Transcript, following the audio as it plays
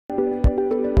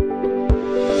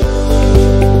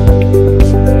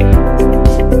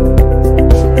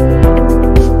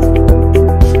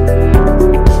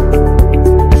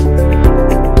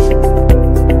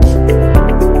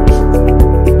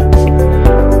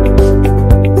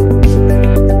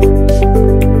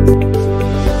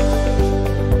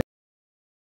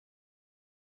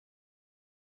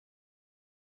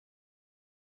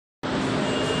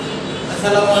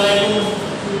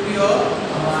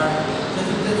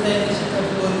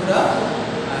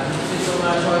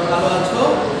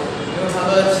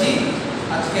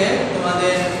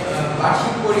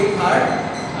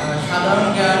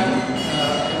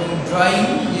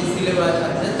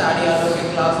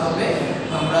Class হবে।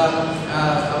 আমরা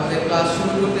আমাদের ক্লাস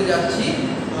শুরু করতে যাচ্ছি।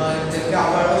 এদেরকে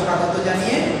আবারও স্বাগত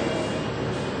জানিয়ে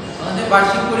আমাদের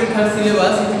বার্ষিক পরীক্ষার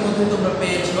সিলেবাস ইতিমধ্যে তোমরা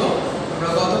পেয়েছো। আমরা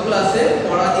গত ক্লাসে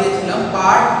পড়া দিয়েছিলাম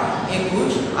পার্ট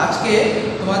 21। আজকে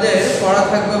তোমাদের পড়া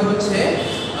থাকবে হচ্ছে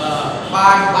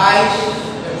পার্ট 22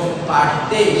 এবং পার্ট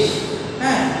 23।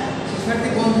 হ্যাঁ শিক্ষার্থী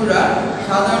বন্ধুরা,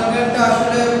 সাধারণ জ্ঞানটা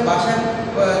আসলে বাসায়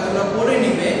তোমরা পড়ে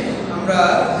নিবে। আমরা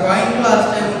ড্রয়িং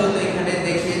ক্লাসটা মূলত এখানে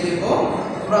দেখিয়ে দেব।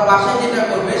 তোমরা বাসায় যেটা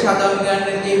করবে, সাধারণ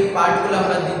জ্ঞানের যে পার্টগুলো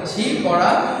আমরা দিচ্ছি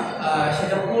পড়া,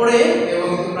 সেটা পড়ে এবং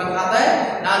তোমরা খাতায়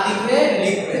না লিখে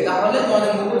লিখবে, তাহলে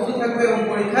তোমাদের মুখস্থ থাকবে এবং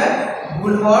পরীক্ষায়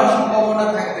ভুল হওয়ার সম্ভাবনা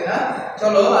থাকবে না।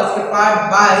 চলো আজকে পার্ট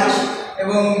 22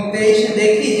 এবং 23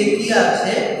 দেখি যে কি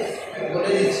আছে।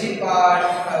 বলে দিচ্ছি, পার্ট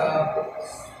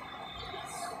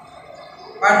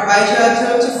 22 আছে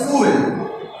হচ্ছে ফুল।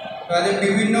 তাহলে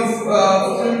বিভিন্ন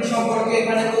ফুল সম্পর্কে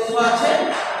এখানে তথ্য আছে,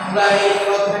 তোমরা এই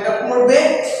অধ্যায়টা পড়বে।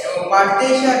 এবং পার্ট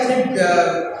 23 আছে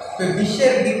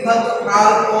বিশ্বের বিখ্যাত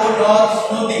খাল ও নদ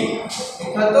নদী।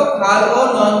 বিখ্যাত খাল ও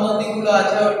নদ নদীগুলো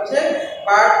আছে হচ্ছে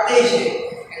পার্ট 23-এ।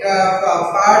 এটা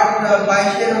পার্ট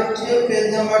 22-এর হচ্ছে page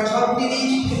number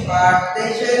 36, part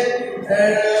 23-এর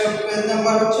page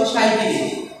number হচ্ছে 37।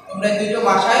 তোমরা দুটো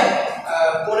ভাষায়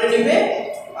পড়ে নেবে।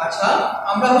 আচ্ছা,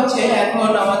 আমরা হচ্ছে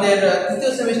এখন আমাদের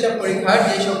তৃতীয় সেমিস্টার পরীক্ষার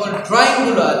যে সকল ড্রয়িং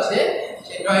গুলো আছে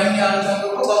সেই ড্রয়িং নিয়ে আলোচনা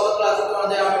করবো। গত ক্লাসে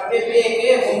তোমাদের আমরা পেপে এঁকে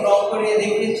এবং রং করিয়ে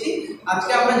দেখিয়েছি।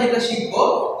 আজকে আমরা যেটা শিখবো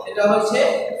সেটা হচ্ছে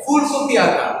ফুলকপি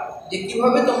আঁকা, যে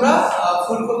কিভাবে তোমরা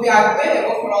ফুলকপি আঁকবে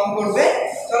এবং রং করবে।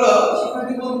 চলো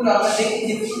শিক্ষার্থী বন্ধুরা, আমরা দেখি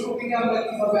যে ফুলকপিকে আমরা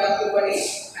কিভাবে আঁকতে পারি।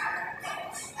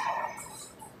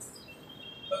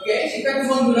 ওকে শিক্ষার্থী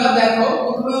বন্ধুরা, দেখো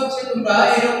প্রথমে হচ্ছে তোমরা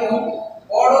এরকম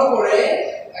বড় করে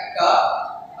একটা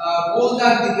গোল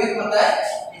দাগ দিবে খাতায়,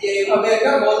 যে এইভাবে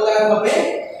একটা গোল দাগ হবে।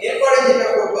 এরপরে যেটা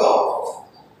করবো,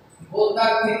 গোল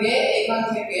দাগ থেকে এখান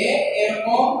থেকে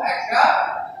এরকম একটা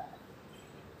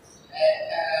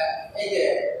এই যে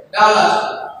ডাল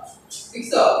আসবে, ঠিক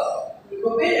আছে?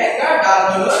 ফুলকপির একটা ডাল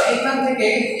হলো। এখান থেকে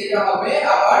যেটা হবে,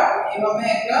 আবার এইভাবে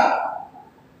একটা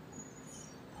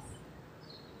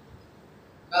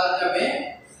ডাল যাবে।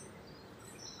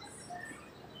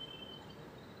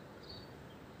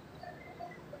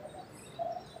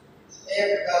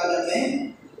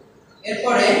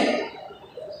 এরপরে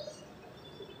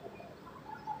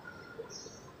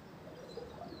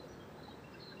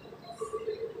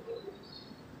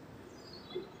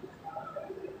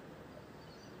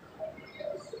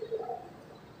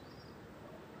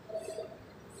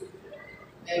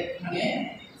এখানে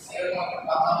এরকম একটা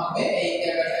পাতা হবে, এই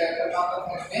জায়গাটায় একটা পাতা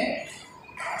থাকবে।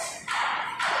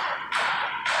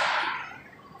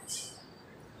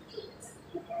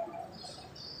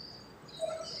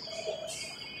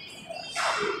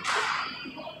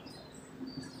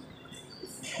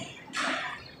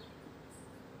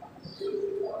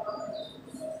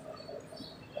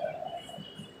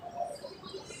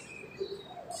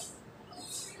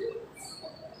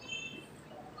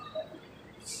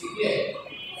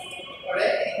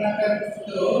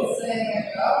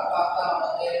 একটা পাতা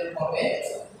আমাদের হবে,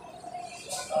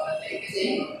 আমরা দেখেছি।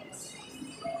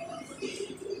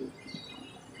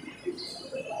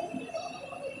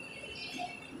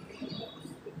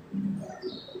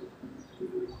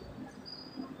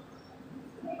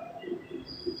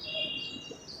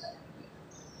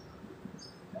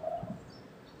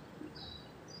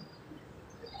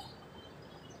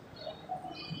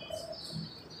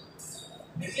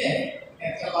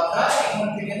 একটা পাতা এখান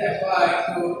থেকে দেখো আর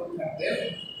একটু থাকবে,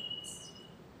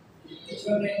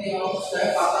 পিছনে যে অবস্থায়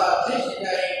পাতা আছে সেটা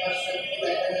এই পাশে থেকে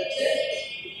দেখা যাচ্ছে।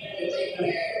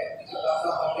 এখানে একটা পাতা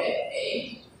হবে, এই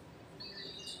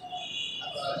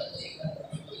আবার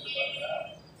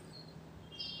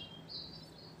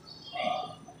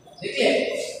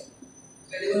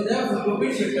দেখলে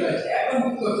ফুলকপির শেপটা হয়েছে। এখন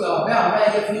কি করতে হবে, আমরা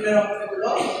এই যে ফুলের অংশগুলো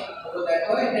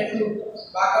দেখো, এটা একটু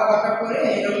বাঁকা বাঁকা করে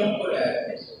এরকম করে আসবে।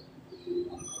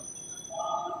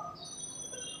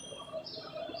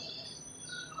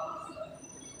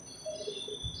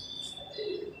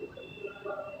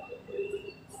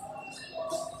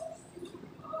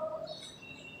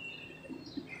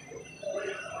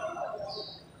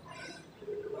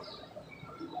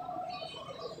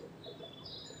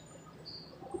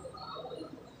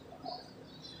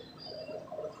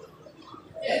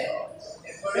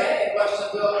 এরপরে এবার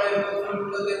সাথে আমরা এরকম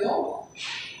ফুলগুলো দেবো।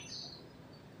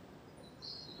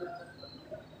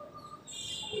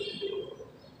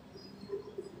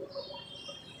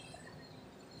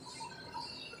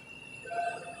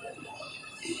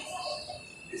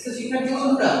 শিক্ষার্থী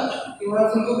বন্ধুরা, কিভাবে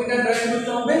ফুলকপিটা ড্রয়িং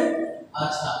করতে হবে।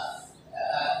 আচ্ছা,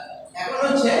 এখন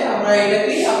হচ্ছে আমরা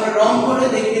এটাকে আমরা রং করে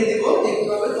দেখিয়ে দেব যে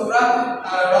কিভাবে তোমরা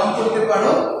রং করতে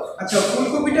পারো। আচ্ছা,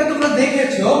 ফুলকপিটা তোমরা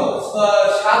দেখেছো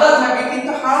সাদা থাকে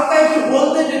কিন্তু হালকা একটু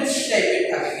হলদে টাইপের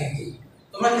থাকে, কিন্তু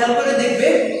তোমরা খেয়াল করে দেখবে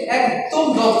একদম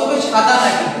দবদবে সাদা না,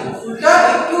 কিন্তু ফুলটা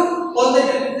একটু হলদে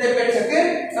টাইপের থাকে।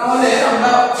 তাহলে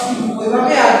আমরা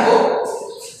ওইভাবে আঁকবো।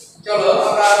 চলো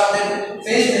আমরা আমাদের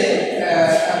পেজে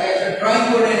আগে একটা ড্রয়িং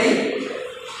করে নিই,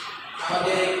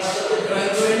 আমাদের খাতাতে ড্রয়িং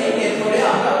করে নিই, এরপরে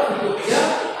আমরা ফুলকপিটা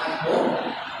আঁকবো।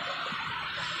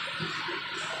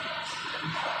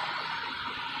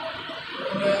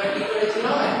 আমরা কি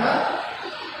করেছিলাম, একটা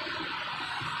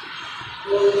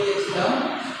গোল দিয়েছিলাম।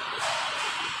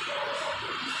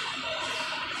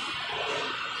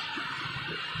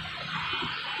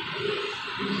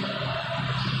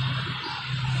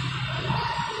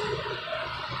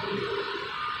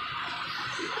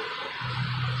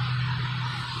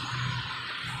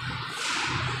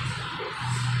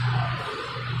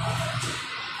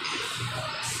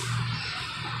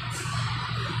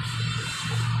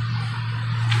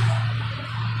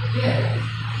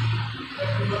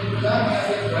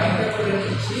 ড্রয়িংটা করে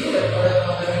নিচ্ছি, এরপরে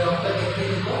আমাদের রংটা দেখিয়ে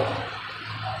দেব।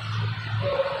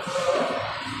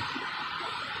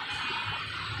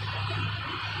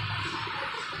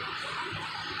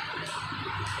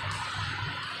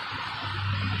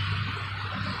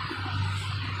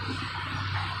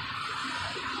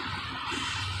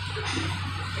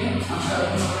 আমরা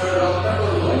রংটা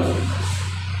করবো।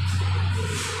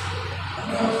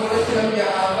 আমরা বলেছিলাম যে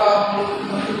হালকা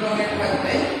হলুদ রঙের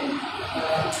থাকবে।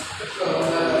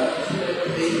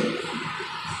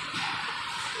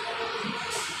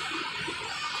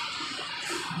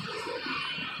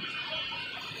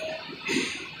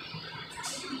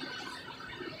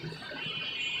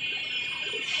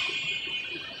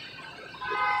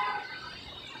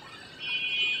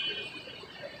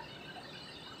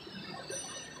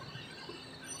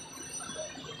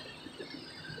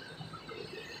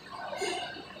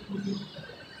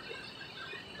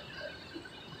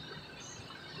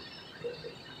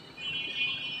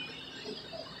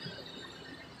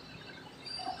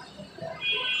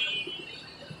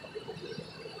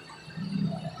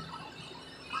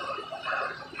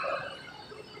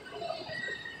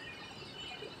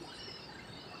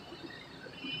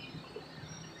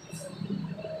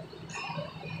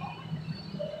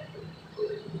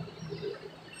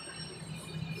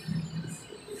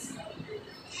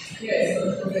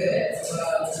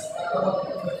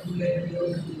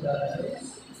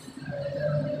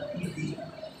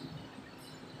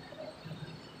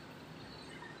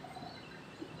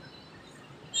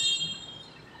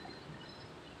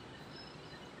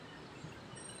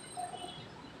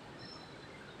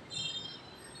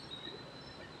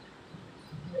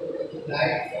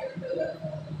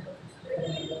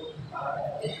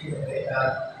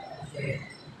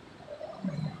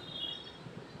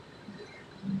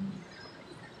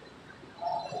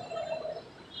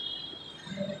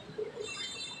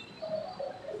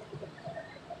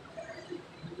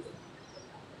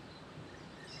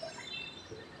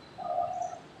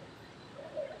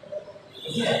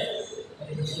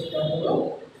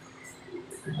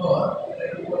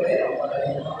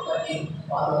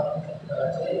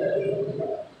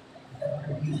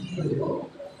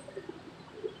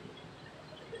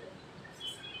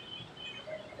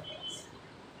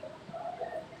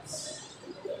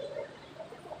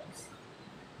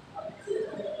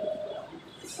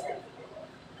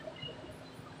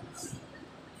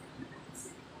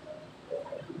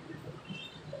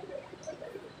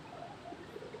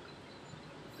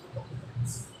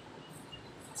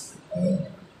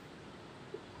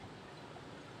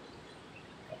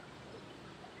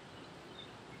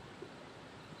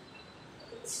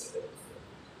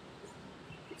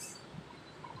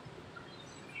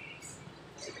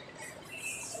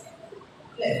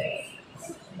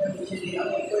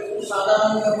 সাদা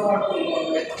রং ব্যবহার করবো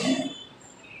আমরা এখানে।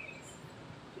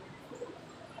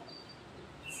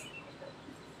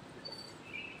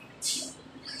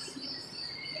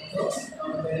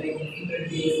 আমাদের এই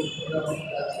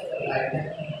লাইট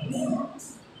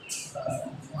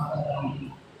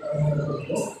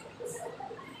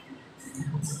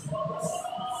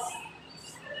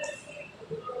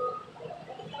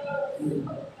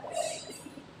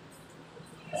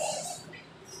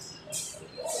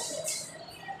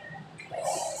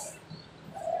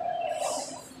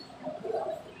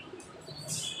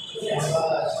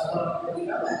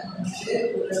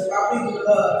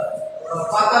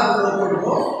পাতাগুলো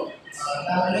করবো,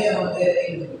 তাহলে আমাদের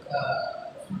এই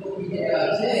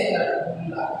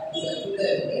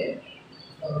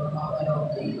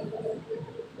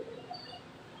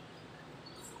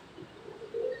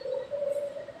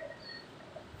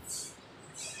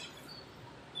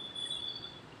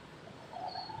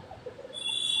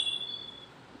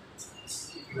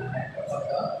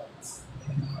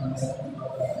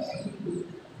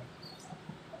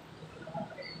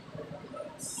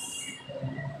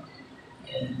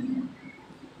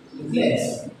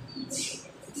Yes.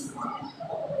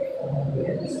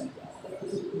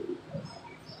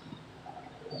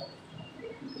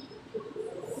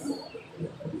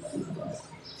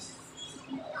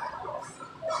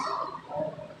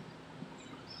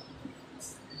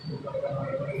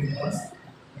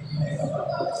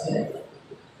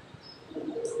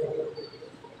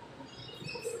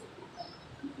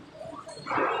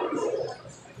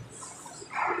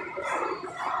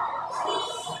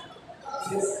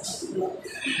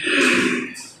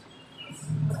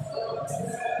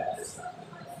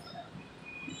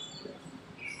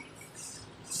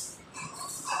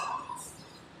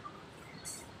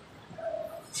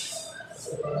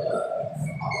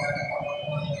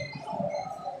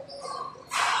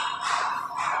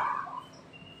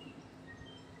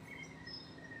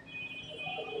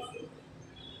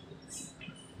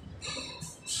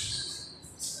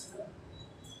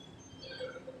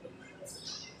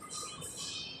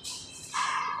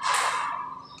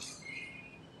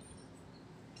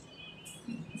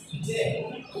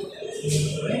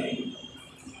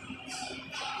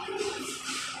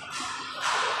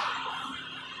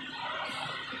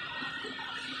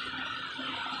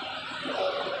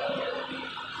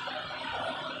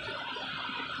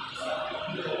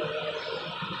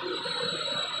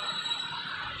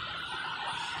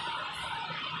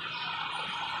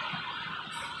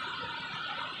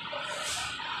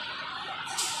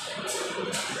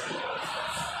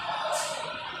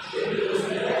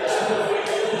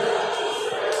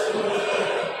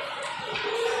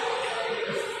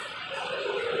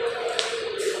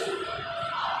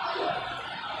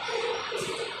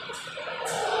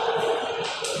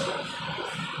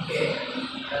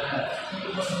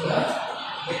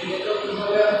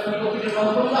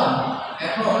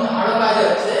 এখন আরো কাজ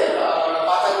আছে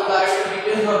পাতাগুলো আরেকটু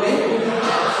ডিটেইল হবে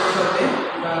শেষ হবে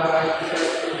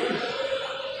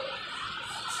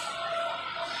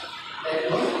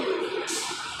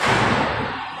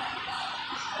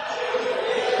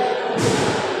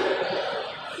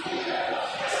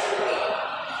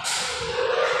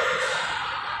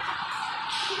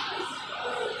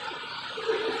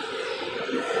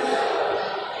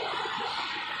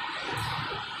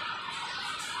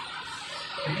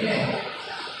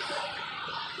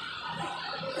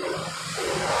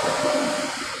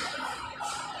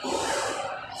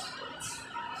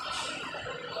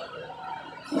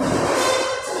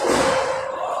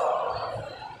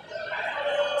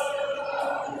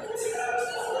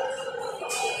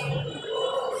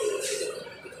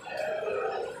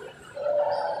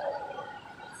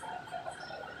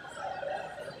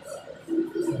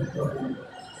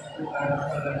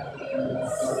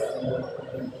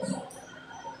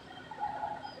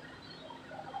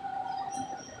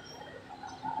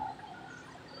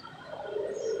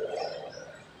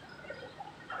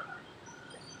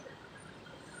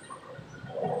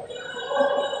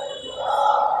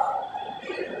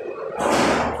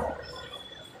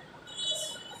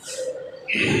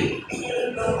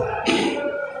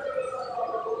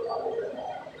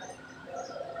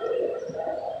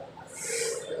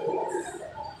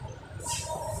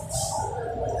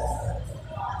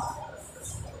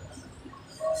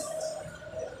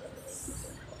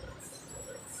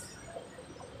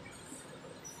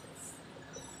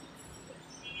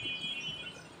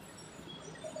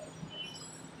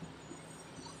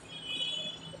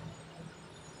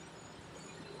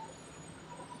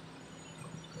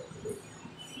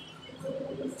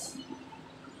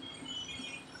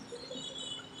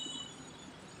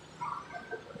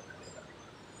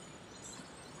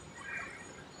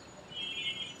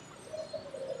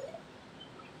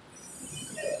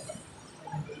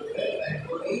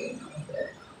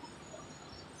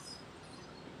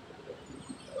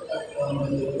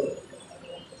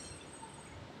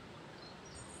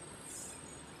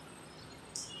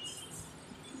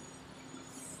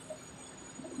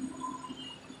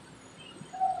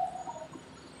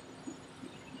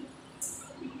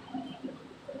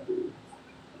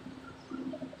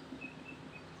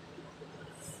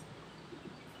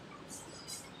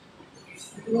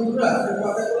বন্ধুরা কথা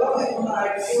বললাম এখন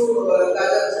আরেকটু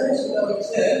কাজ আছে সেটা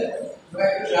হচ্ছে আমরা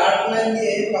একটা ডার্ক লাইন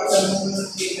দিয়ে পাতার মধ্যে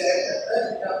যে ক্যারেক্টারটা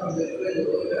সেটা আমরা বের করে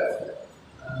দেবো